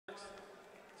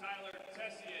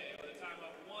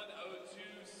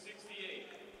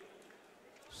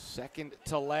Second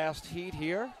to last heat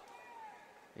here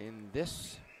in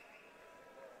this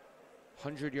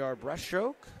 100-yard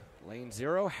breaststroke. Lane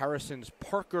 0, Harrison's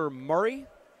Parker Murray.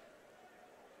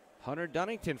 Hunter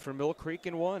Dunnington from Mill Creek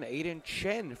in 1. Aiden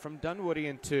Chen from Dunwoody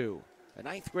in 2. A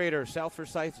 9th grader, South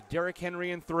Forsyth's Derek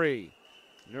Henry in 3.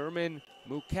 Nerman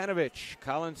Mukanovich,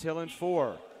 Collins Hill in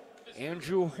 4.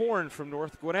 Andrew Horn from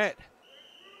North Gwinnett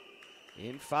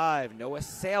in 5. Noah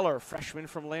Saylor, freshman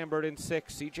from Lambert in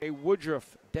 6. CJ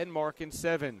Woodruff, Denmark in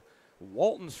 7.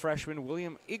 Walton's freshman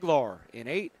William Iglar in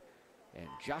 8. And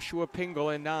Joshua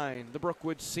Pingle in 9, the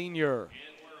Brookwood senior.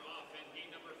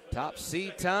 Top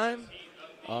seed time,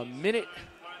 a minute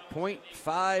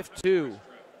 .52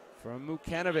 from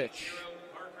Mukanovich.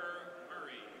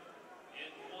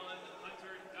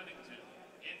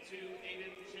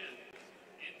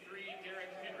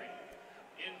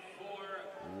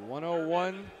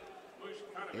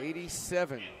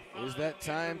 101.87 is that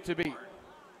time to beat.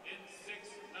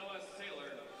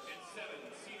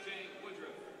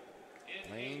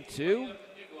 Lane 2,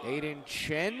 Aiden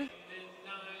Chen.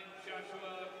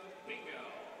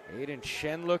 Aiden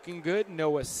Chen looking good.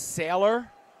 Noah Saylor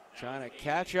trying to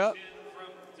catch up.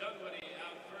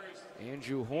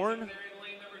 Andrew Horn.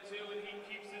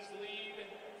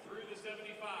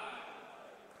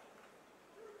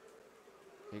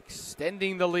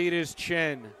 Extending the lead is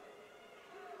Chen.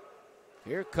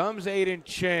 Here comes Aiden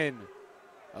Chen.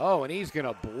 Oh, and he's going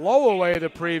to blow away the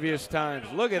previous times.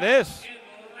 Look at this.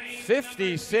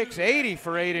 56.80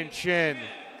 for Aiden Chen.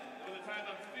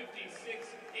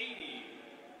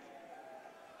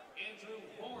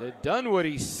 The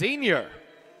Dunwoody senior.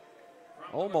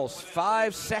 Almost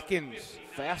 5 seconds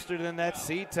faster than that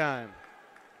seed time.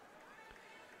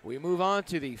 We move on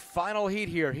to the final heat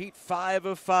here, heat 5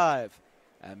 of 5.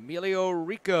 Emilio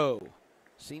Rico,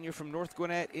 senior from North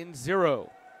Gwinnett in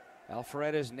 0.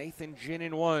 Alpharetta's Nathan Ginn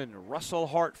in 1. Russell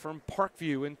Hart from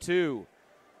Parkview in 2.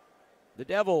 The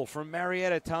Devil from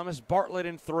Marietta, Thomas Bartlett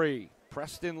in 3.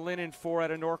 Preston Lynn in 4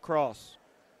 out of Norcross.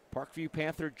 Parkview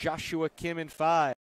Panther Joshua Kim in 5.